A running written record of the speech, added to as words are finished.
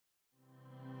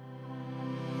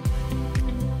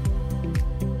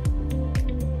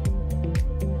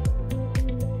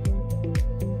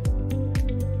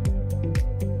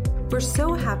We're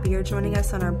so happy you're joining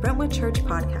us on our Brentwood Church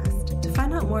podcast. To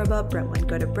find out more about Brentwood,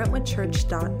 go to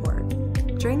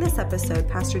brentwoodchurch.org. During this episode,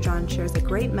 Pastor John shares a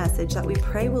great message that we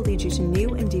pray will lead you to new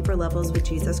and deeper levels with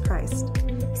Jesus Christ.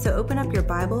 So open up your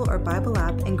Bible or Bible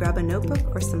app and grab a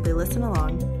notebook or simply listen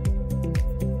along.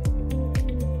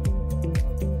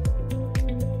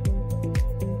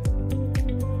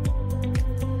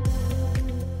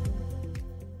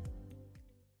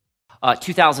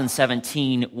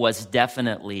 2017 was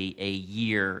definitely a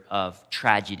year of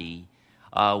tragedy.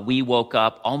 We woke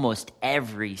up almost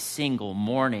every single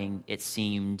morning, it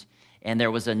seemed, and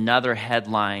there was another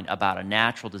headline about a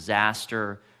natural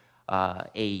disaster,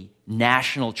 a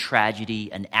national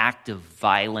tragedy, an act of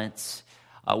violence.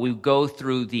 We go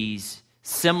through these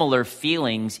similar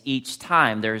feelings each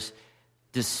time. There's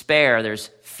despair,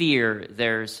 there's fear,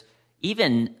 there's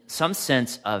even some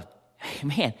sense of,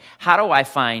 man, how do I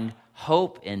find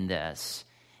hope in this?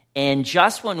 And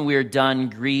just when we're done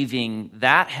grieving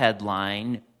that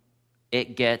headline,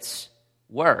 it gets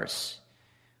worse.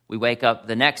 We wake up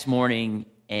the next morning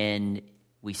and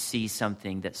we see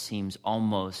something that seems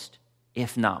almost,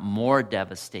 if not more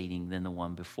devastating than the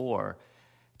one before.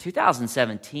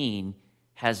 2017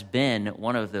 has been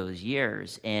one of those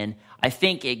years, and I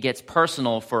think it gets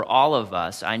personal for all of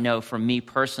us. I know for me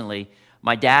personally,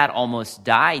 my dad almost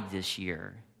died this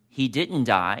year. He didn't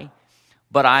die,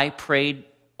 but I prayed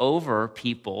over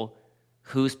people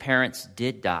whose parents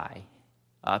did die,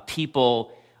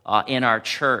 people in our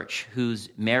church whose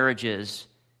marriages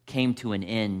came to an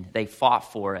end. They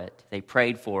fought for it, they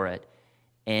prayed for it,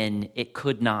 and it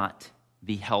could not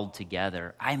be held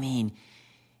together. I mean,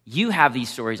 you have these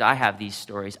stories, I have these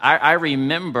stories. I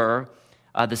remember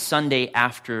the Sunday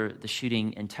after the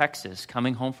shooting in Texas,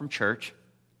 coming home from church,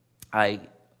 I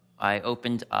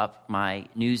opened up my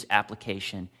news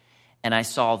application, and I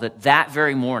saw that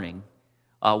very morning,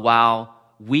 while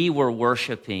we were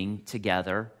worshiping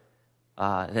together,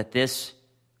 that this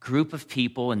group of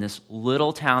people in this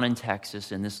little town in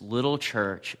Texas, in this little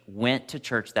church, went to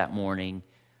church that morning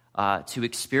to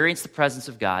experience the presence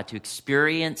of God, to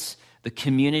experience the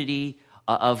community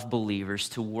of believers,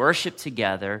 to worship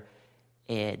together,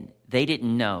 and they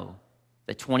didn't know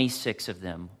that 26 of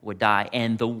them would die.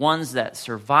 And the ones that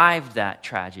survived that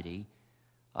tragedy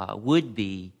would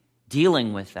be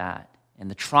dealing with that and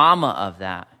the trauma of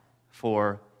that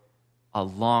for a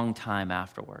long time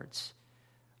afterwards.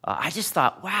 I just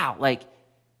thought, wow, like,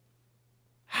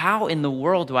 how in the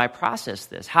world do I process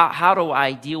this? How do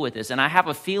I deal with this? And I have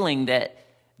a feeling that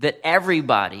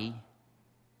everybody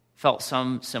felt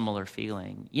some similar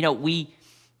feeling. You know,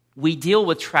 we deal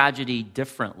with tragedy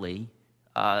differently.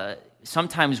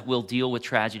 Sometimes we'll deal with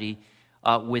tragedy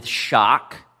with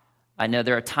shock. I know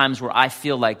there are times where I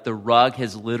feel like the rug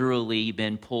has literally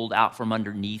been pulled out from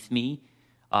underneath me,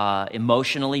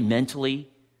 emotionally, mentally,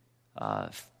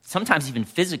 sometimes even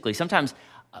physically. Sometimes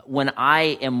when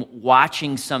I am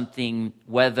watching something,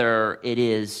 whether it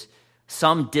is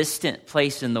some distant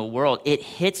place in the world, it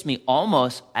hits me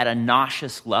almost at a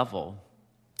nauseous level.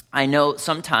 I know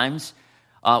sometimes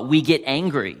we get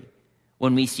angry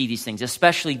when we see these things,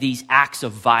 especially these acts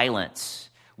of violence.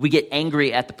 We get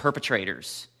angry at the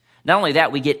perpetrators. Not only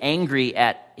that, we get angry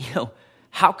at,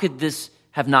 how could this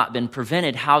have not been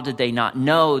prevented? How did they not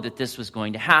know that this was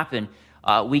going to happen?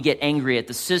 We get angry at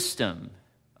the system.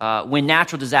 When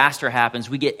natural disaster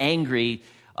happens, we get angry.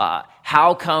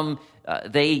 How come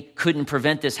they couldn't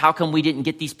prevent this? How come we didn't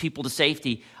get these people to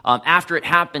safety? After it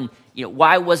happened,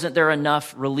 why wasn't there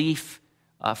enough relief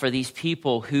for these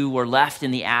people who were left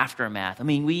in the aftermath? I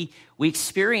mean, we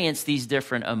experience these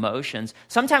different emotions.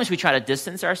 Sometimes we try to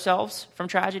distance ourselves from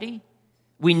tragedy.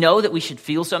 We know that we should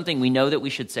feel something. We know that we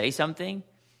should say something.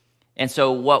 And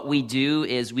so what we do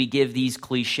is we give these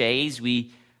cliches.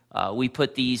 We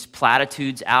put these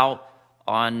platitudes out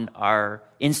on our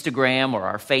Instagram or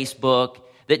our Facebook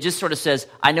that just sort of says,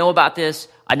 I know about this.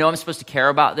 I know I'm supposed to care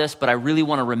about this, but I really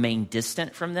want to remain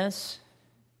distant from this.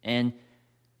 And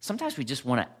sometimes we just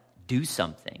want to do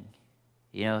something.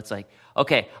 It's like,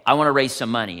 okay, I want to raise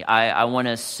some money. I want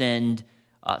to send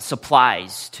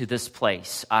supplies to this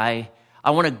place. I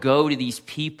want to go to these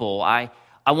people. I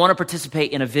want to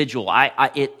participate in a vigil.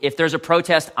 If there's a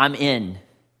protest, I'm in.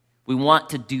 We want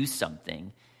to do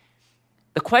something.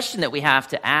 The question that we have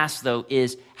to ask, though,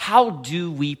 is how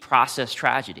do we process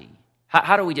tragedy?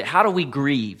 How do we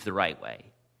grieve the right way?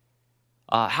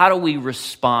 How do we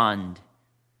respond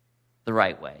the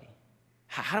right way?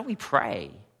 How do we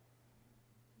pray?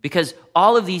 Because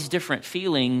all of these different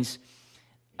feelings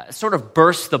sort of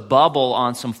burst the bubble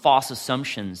on some false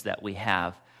assumptions that we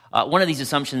have. One of these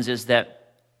assumptions is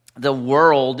that the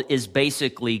world is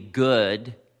basically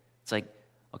good. It's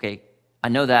okay, I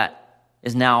know that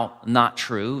is now not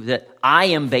true, that I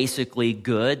am basically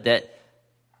good,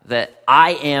 that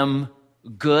I am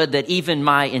good, that even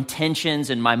my intentions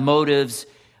and my motives,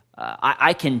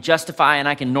 I can justify and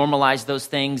I can normalize those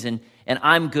things, and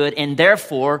I'm good. And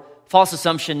therefore, false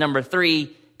assumption number 3,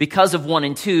 because of 1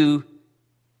 and 2,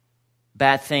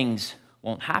 bad things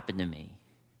won't happen to me.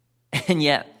 And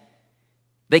yet,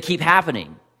 they keep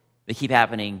happening. They keep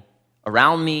happening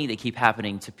around me. They keep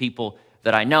happening to people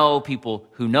that I know, people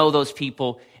who know those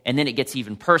people. And then it gets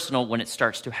even personal when it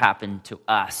starts to happen to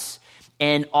us.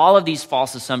 And all of these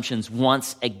false assumptions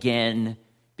once again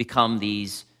become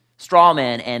these straw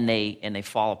men, and they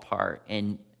fall apart.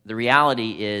 And the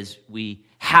reality is we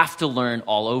have to learn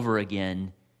all over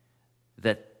again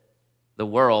that the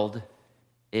world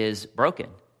is broken.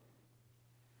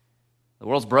 The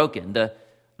world's broken. Not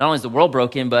only is the world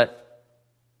broken, but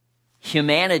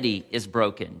humanity is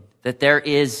broken. That there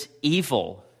is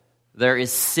evil. There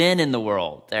is sin in the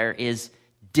world. There is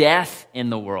death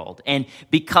in the world. And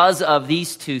because of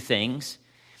these two things,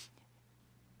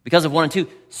 because of 1 and 2,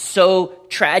 so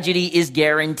tragedy is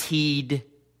guaranteed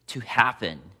to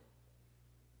happen.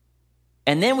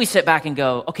 And then we sit back and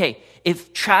go, okay,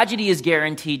 if tragedy is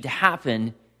guaranteed to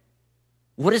happen,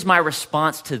 what is my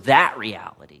response to that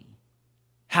reality?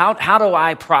 How do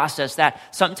I process that?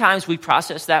 Sometimes we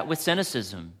process that with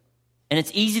cynicism. And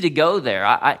it's easy to go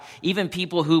there. Even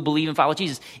people who believe and follow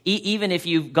Jesus, even if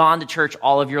you've gone to church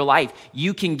all of your life,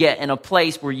 you can get in a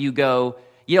place where you go,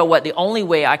 you know what, the only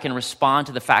way I can respond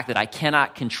to the fact that I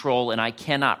cannot control and I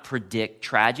cannot predict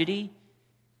tragedy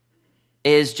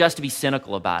is just to be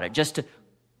cynical about it, just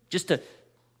to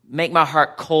make my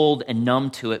heart cold and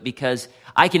numb to it, because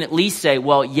I can at least say,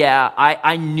 well, yeah,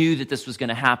 I knew that this was going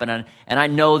to happen, and I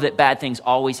know that bad things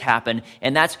always happen,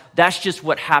 and that's just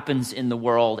what happens in the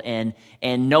world, and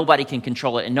nobody can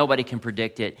control it, and nobody can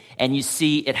predict it, and you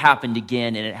see it happened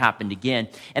again, and it happened again,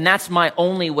 and that's my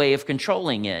only way of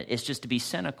controlling it, is just to be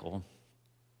cynical.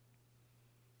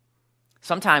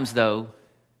 Sometimes, though,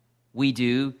 we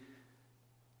do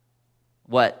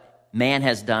what man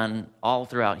has done all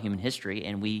throughout human history,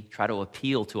 and we try to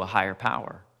appeal to a higher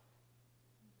power.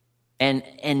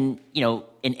 And you know,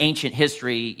 in ancient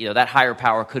history, you know, that higher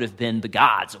power could have been the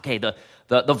gods. Okay, the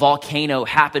volcano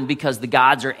happened because the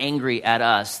gods are angry at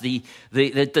us. The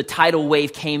tidal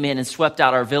wave came in and swept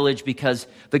out our village because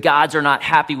the gods are not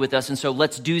happy with us, and so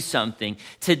let's do something.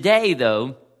 Today,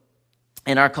 though,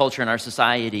 in our culture and our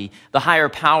society, the higher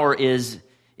power is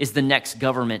the next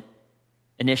government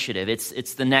initiative.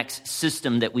 It's the next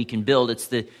system that we can build. It's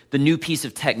the new piece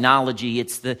of technology.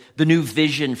 It's the new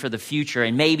vision for the future.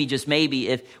 And maybe, just maybe,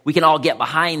 if we can all get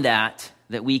behind that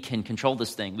we can control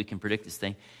this thing, we can predict this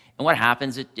thing. And what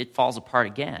happens? It falls apart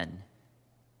again.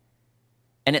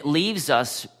 And it leaves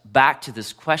us back to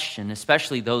this question,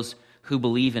 especially those who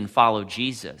believe and follow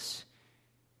Jesus.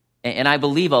 And I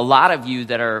believe a lot of you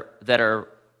that are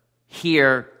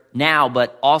here now,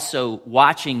 but also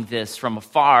watching this from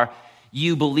afar,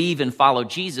 you believe and follow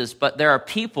Jesus, but there are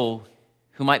people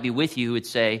who might be with you who would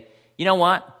say, you know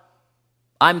what?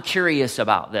 I'm curious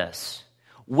about this.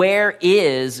 Where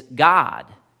is God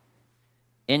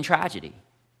in tragedy?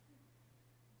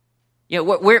 You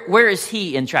know, where is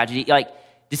he in tragedy? Like,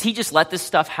 does he just let this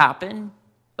stuff happen?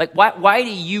 Like, why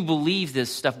do you believe this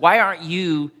stuff? Why aren't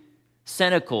you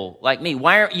cynical like me?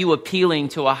 Why aren't you appealing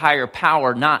to a higher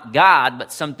power, not God,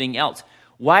 but something else?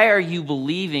 Why are you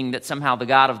believing that somehow the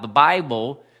God of the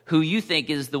Bible, who you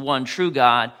think is the one true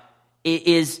God,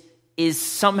 is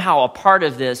somehow a part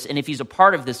of this? And if he's a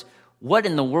part of this, what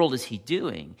in the world is he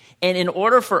doing? And in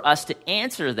order for us to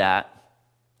answer that,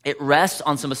 it rests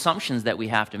on some assumptions that we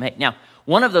have to make. Now,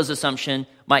 one of those assumptions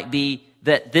might be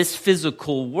that this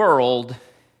physical world,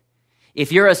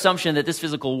 if your assumption that this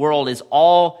physical world is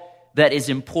all that is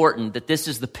important, that this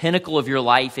is the pinnacle of your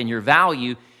life and your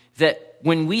value, that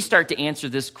when we start to answer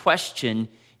this question,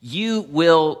 you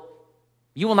will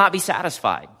not be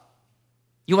satisfied.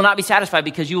 You will not be satisfied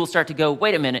because you will start to go,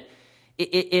 wait a minute,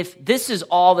 if this is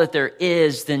all that there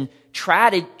is, then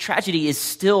tragedy is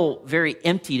still very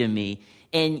empty to me.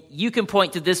 And you can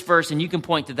point to this verse and you can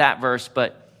point to that verse,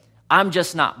 but I'm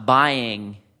just not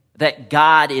buying that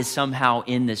God is somehow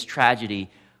in this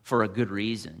tragedy for a good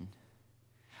reason.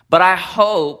 But I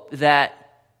hope that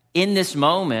in this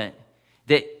moment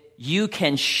that you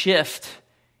can shift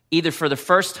either for the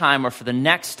first time or for the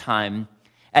next time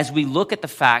as we look at the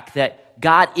fact that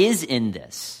God is in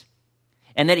this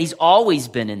and that he's always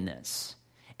been in this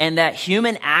and that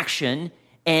human action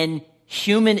and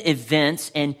human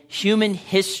events and human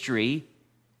history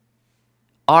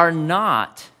are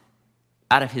not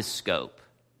out of his scope.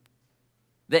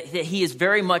 that he is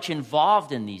very much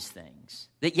involved in these things.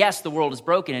 That yes, the world is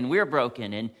broken and we're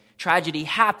broken and tragedy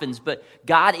happens, but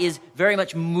God is very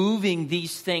much moving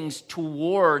these things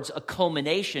towards a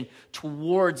culmination,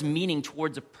 towards meaning,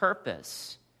 towards a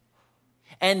purpose.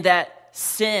 And that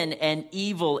sin and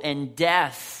evil and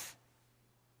death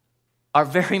are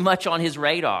very much on his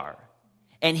radar.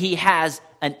 And he has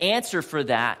an answer for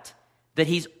that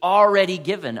he's already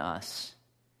given us.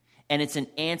 And it's an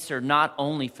answer not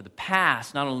only for the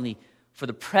past, not only for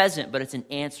the present, but it's an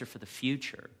answer for the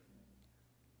future.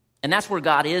 And that's where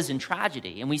God is in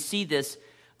tragedy. And we see this,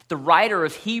 the writer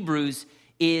of Hebrews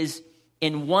is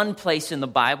in one place in the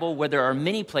Bible where there are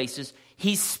many places.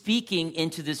 He's speaking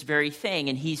into this very thing.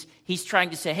 And he's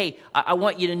trying to say, hey, I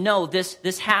want you to know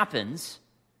this happens.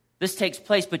 This takes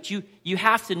place. But you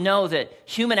have to know that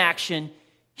human action,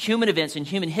 human events, and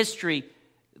human history,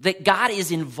 that God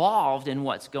is involved in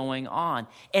what's going on.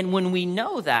 And when we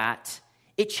know that,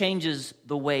 it changes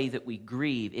the way that we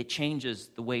grieve. It changes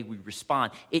the way we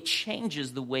respond. It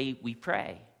changes the way we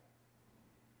pray.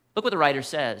 Look what the writer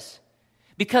says.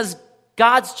 Because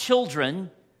God's children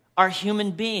are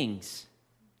human beings.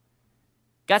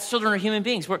 God's children are human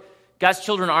beings. God's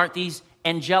children aren't these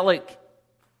angelic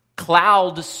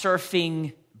cloud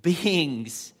surfing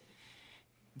beings.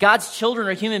 God's children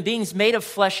are human beings made of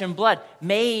flesh and blood,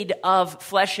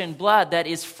 that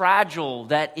is fragile,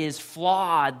 that is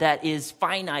flawed, that is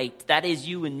finite, that is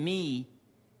you and me.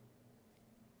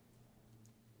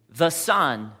 The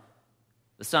Son,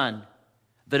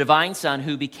 the divine Son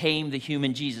who became the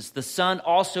human Jesus, the Son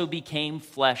also became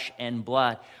flesh and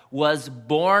blood, was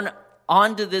born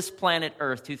onto this planet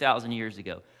Earth 2,000 years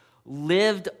ago,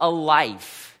 lived a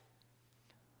life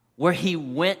where he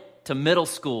went to middle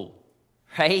school,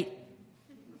 right?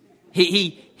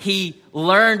 He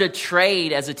learned a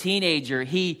trade as a teenager.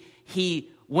 He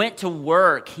went to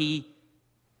work. He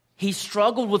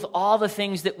struggled with all the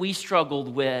things that we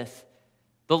struggled with.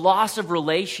 The loss of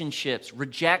relationships,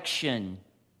 rejection,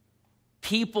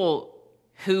 people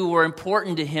who were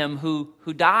important to him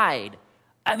who died.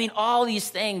 I mean, all these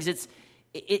things.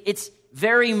 It's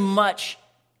very much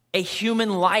a human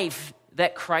life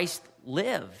that Christ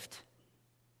lived.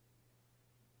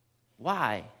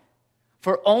 Why?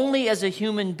 For only as a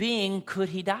human being could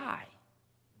he die.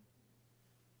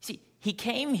 See, he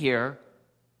came here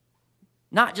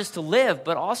not just to live,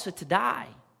 but also to die.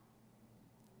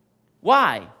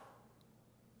 Why?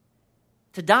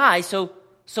 To die so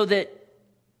that,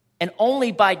 and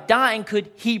only by dying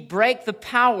could he break the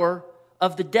power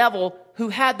of the devil who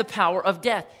had the power of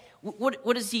death.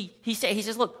 What does he say? He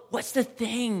says, look, what's the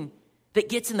thing that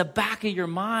gets in the back of your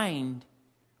mind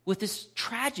with this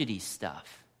tragedy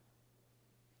stuff?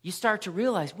 You start to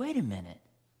realize, wait a minute,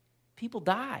 people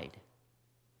died.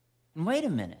 And wait a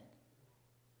minute,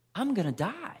 I'm going to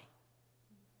die.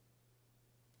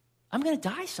 I'm going to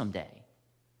die someday.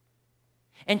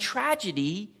 And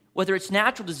tragedy, whether it's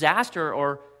natural disaster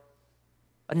or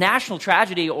a national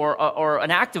tragedy or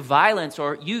an act of violence,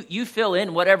 or you fill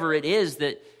in whatever it is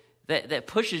that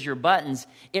pushes your buttons,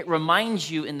 it reminds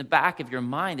you in the back of your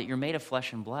mind that you're made of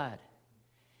flesh and blood.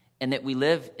 And that we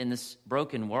live in this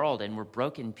broken world and we're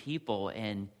broken people,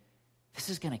 and this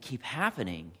is going to keep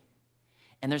happening.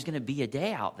 And there's going to be a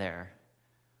day out there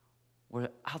where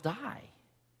I'll die.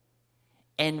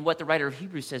 And what the writer of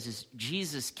Hebrews says is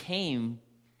Jesus came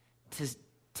to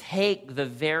take the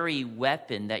very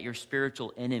weapon that your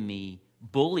spiritual enemy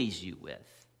bullies you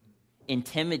with,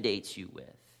 intimidates you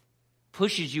with,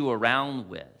 pushes you around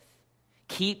with,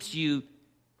 keeps you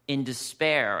in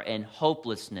despair and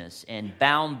hopelessness and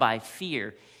bound by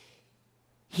fear.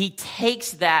 He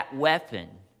takes that weapon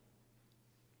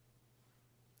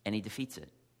and he defeats it.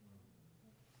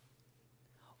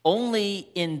 Only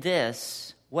in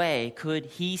this way could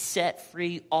he set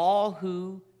free all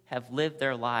who have lived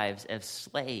their lives as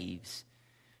slaves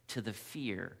to the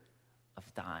fear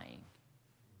of dying.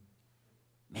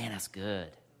 Man, that's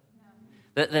good.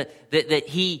 That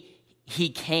he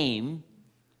came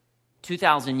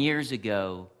 2,000 years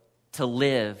ago to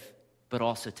live, but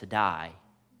also to die,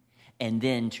 and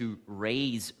then to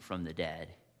raise from the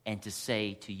dead and to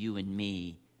say to you and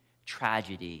me,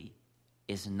 tragedy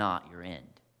is not your end.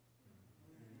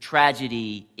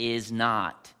 Tragedy is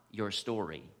not your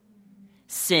story.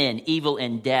 Sin, evil,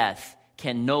 and death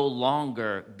can no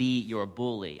longer be your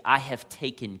bully. I have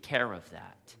taken care of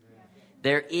that.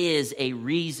 There is a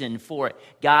reason for it.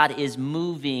 God is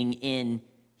moving in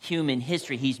human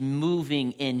history. He's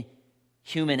moving in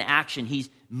human action. He's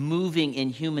moving in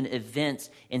human events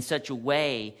in such a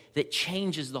way that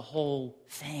changes the whole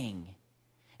thing.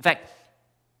 In fact,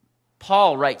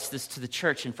 Paul writes this to the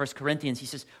church in 1 Corinthians. He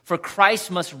says, "For Christ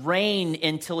must reign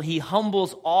until he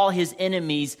humbles all his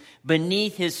enemies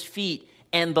beneath his feet,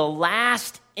 and the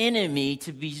last enemy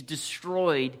to be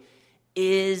destroyed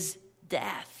is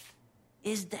death."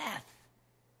 Is death.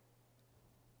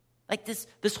 Like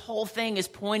this whole thing is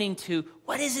pointing to,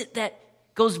 what is it that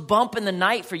goes bump in the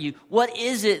night for you? What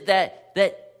is it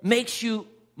that makes you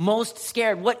most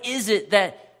scared? What is it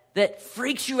that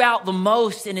freaks you out the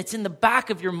most, and it's in the back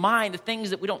of your mind, the things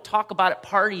that we don't talk about at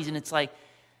parties, and it's like,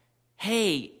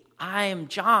 hey, I am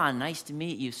John, nice to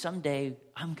meet you. Someday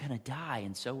I'm going to die,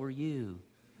 and so are you.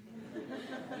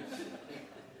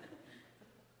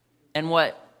 And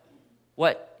what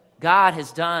God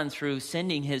has done through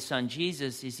sending his son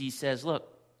Jesus is he says,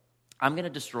 look, I'm going to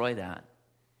destroy that,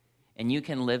 and you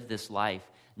can live this life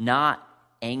not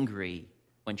angry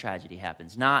when tragedy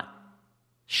happens, not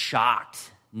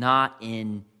shocked, not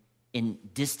in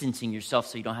distancing yourself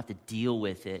so you don't have to deal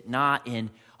with it, not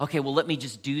in, okay, well, let me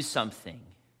just do something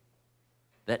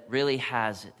that really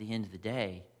has, at the end of the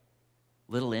day,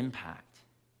 little impact.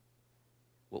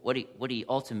 What he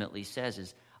ultimately says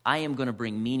is, I am going to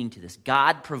bring meaning to this.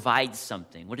 God provides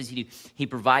something. What does he do? He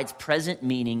provides present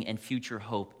meaning and future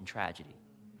hope in tragedy.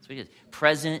 That's what he does.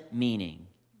 Present meaning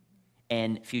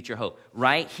and future hope.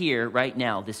 Right here, right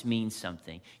now, this means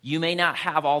something. You may not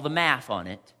have all the math on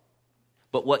it,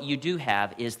 but what you do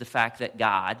have is the fact that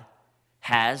God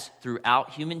has, throughout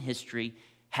human history,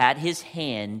 had his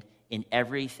hand in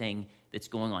everything that's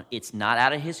going on. It's not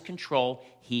out of his control.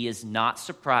 He is not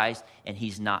surprised, and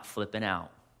he's not flipping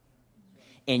out.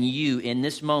 And you, in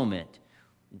this moment,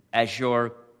 as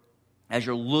you're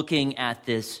looking at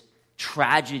this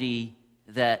tragedy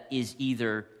that is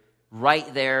either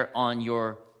right there on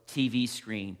your TV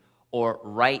screen or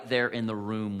right there in the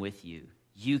room with you,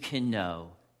 you can know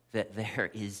that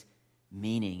there is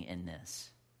meaning in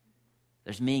this.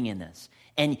 There's meaning in this.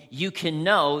 And you can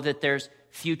know that there's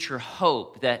future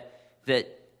hope, that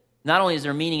not only is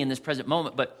there meaning in this present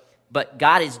moment, but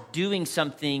God is doing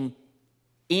something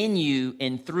in you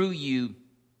and through you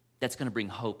that's going to bring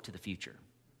hope to the future.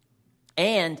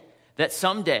 And that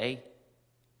someday,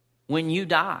 when you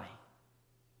die,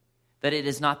 that it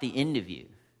is not the end of you,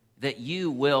 that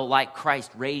you will, like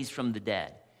Christ, raise from the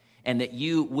dead, and that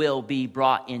you will be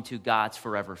brought into God's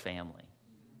forever family.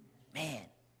 Man,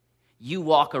 you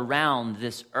walk around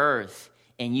this earth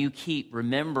and you keep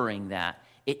remembering that,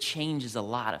 it changes a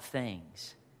lot of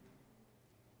things.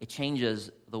 It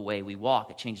changes the way we walk.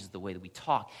 It changes the way that we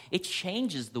talk. It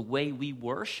changes the way we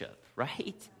worship,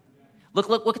 right? Look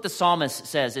what the psalmist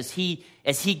says as he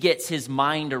gets his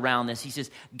mind around this. He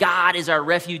says, God is our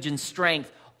refuge and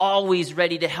strength, always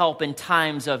ready to help in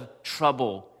times of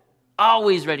trouble.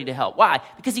 Always ready to help. Why?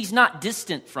 Because he's not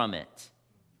distant from it.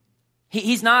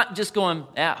 He's not just going,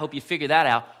 hope you figure that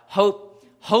out.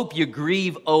 Hope you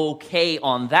grieve okay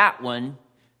on that one.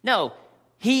 No,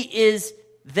 he is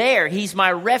there. He's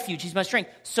my refuge. He's my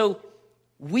strength. So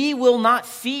we will not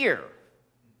fear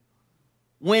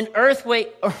when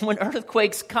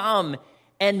earthquakes come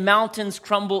and mountains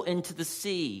crumble into the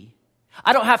sea.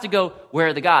 I don't have to go, where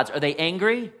are the gods? Are they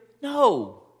angry?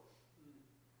 No.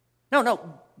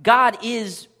 God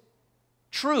is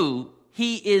true.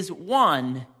 He is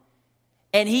one.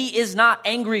 And he is not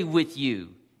angry with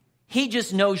you. He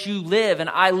just knows you live and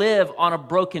I live on a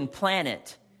broken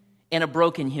planet in a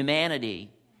broken humanity,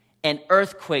 and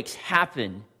earthquakes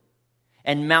happen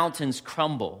and mountains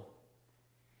crumble.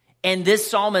 And this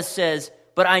psalmist says,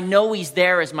 but I know he's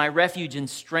there as my refuge and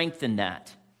strength in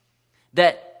that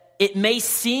it may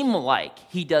seem like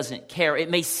he doesn't care. It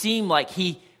may seem like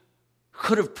he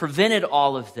could have prevented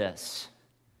all of this.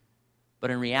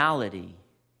 But in reality,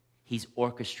 he's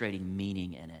orchestrating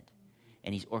meaning in it.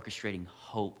 And he's orchestrating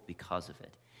hope because of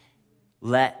it.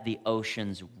 Let the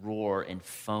oceans roar and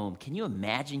foam. Can you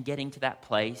imagine getting to that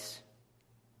place?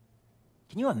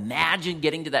 Can you imagine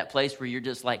getting to that place where you're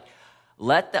just like,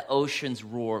 let the oceans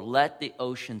roar, let the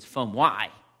oceans foam. Why?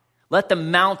 Let the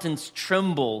mountains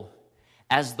tremble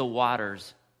as the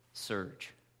waters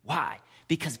surge. Why?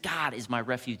 Because God is my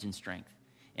refuge and strength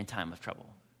in time of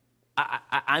trouble.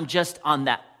 I'm just on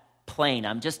that plane.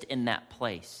 I'm just in that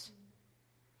place.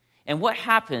 And what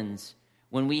happens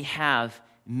when we have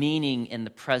meaning in the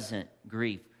present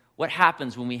grief? What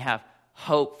happens when we have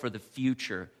hope for the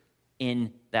future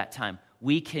in that time?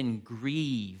 We can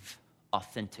grieve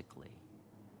authentically.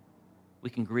 We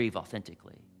can grieve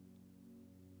authentically.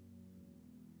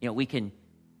 You know, we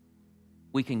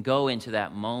can go into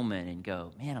that moment and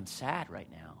go, man, I'm sad right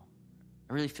now.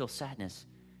 I really feel sadness.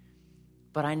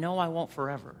 But I know I won't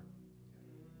forever.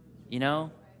 You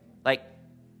know? Like,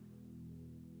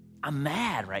 I'm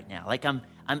mad right now. Like I'm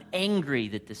angry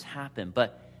that this happened.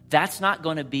 But that's not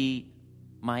going to be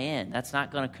my end. That's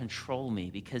not going to control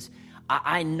me, because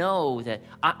I know that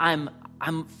I'm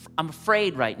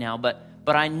afraid right now, but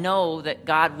I know that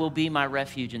God will be my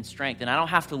refuge and strength, and I don't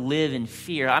have to live in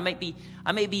fear. I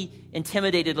may be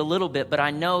intimidated a little bit, but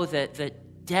I know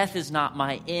that death is not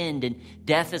my end, and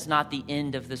death is not the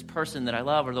end of this person that I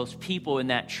love or those people in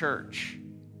that church.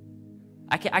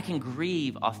 I can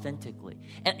grieve authentically.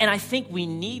 And I think we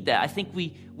need that. I think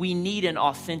we need an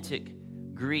authentic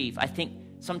grief. I think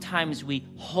sometimes we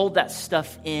hold that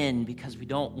stuff in because we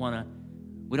don't want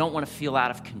to feel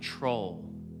out of control.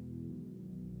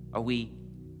 Or we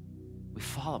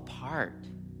fall apart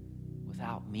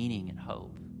without meaning and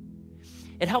hope.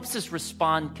 It helps us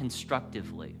respond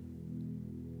constructively.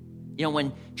 You know,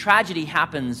 when tragedy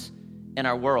happens in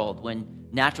our world, when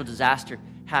natural disaster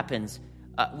happens,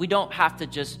 we don't have to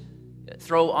just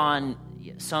throw on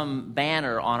some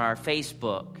banner on our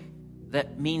Facebook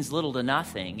that means little to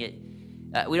nothing.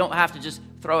 We don't have to just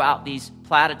throw out these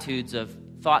platitudes of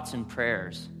thoughts and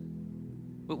prayers.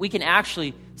 But we can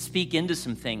actually speak into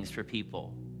some things for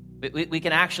people. We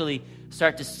can actually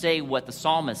start to say what the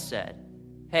psalmist said.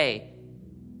 Hey,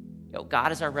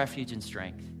 God is our refuge and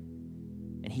strength,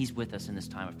 and he's with us in this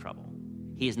time of trouble.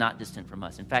 He is not distant from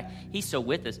us. In fact, he's so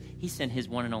with us, he sent his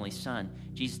one and only son,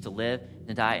 Jesus, to live,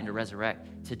 to die, and to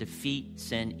resurrect, to defeat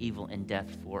sin, evil, and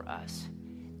death for us.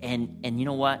 And you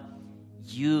know what?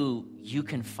 You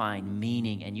can find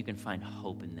meaning and you can find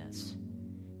hope in this,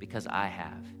 because I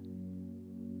have.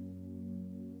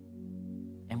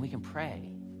 And we can pray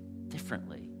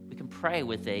differently. We can pray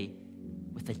with a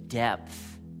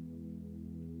depth.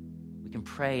 We can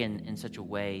pray in such a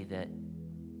way that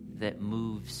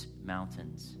moves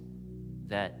mountains,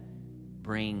 that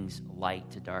brings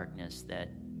light to darkness, that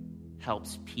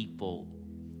helps people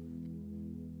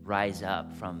rise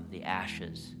up from the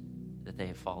ashes that they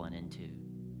have fallen into.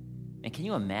 And can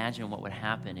you imagine what would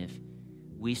happen if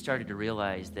we started to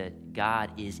realize that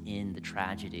God is in the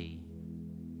tragedy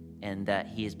and that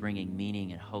he is bringing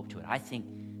meaning and hope to it? I think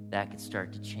that could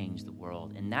start to change the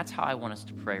world. And that's how I want us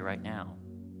to pray right now.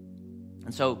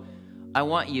 And so I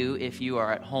want you, if you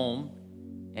are at home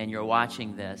and you're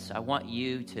watching this, I want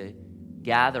you to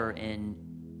gather in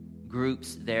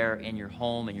groups there in your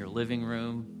home, in your living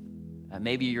room.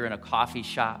 Maybe you're in a coffee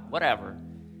shop, whatever.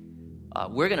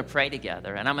 We're going to pray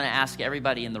together, and I'm going to ask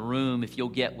everybody in the room if you'll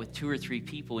get with 2 or 3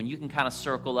 people, and you can kind of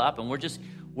circle up, and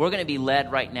we're going to be led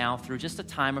right now through just a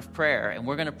time of prayer, and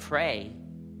we're going to pray.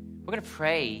 We're going to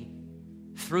pray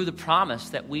through the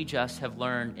promise that we just have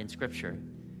learned in Scripture,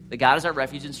 that God is our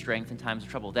refuge and strength in times of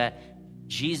trouble, that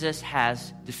Jesus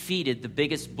has defeated the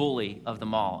biggest bully of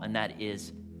them all, and that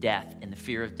is death and the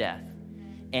fear of death.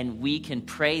 And we can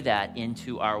pray that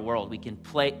into our world. We can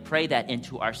pray that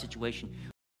into our situation.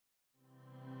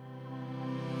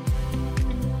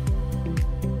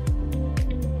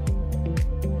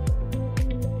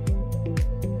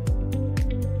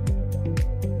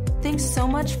 Thanks so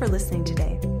much for listening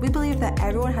today. We believe that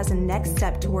everyone has a next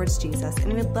step towards Jesus,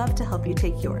 and we'd love to help you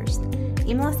take yours.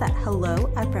 Email us at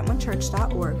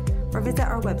hello@brentwoodchurch.org or visit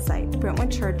our website,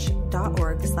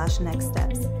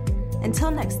 brentwoodchurch.org/nextsteps.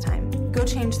 Until next time, go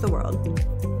change the world.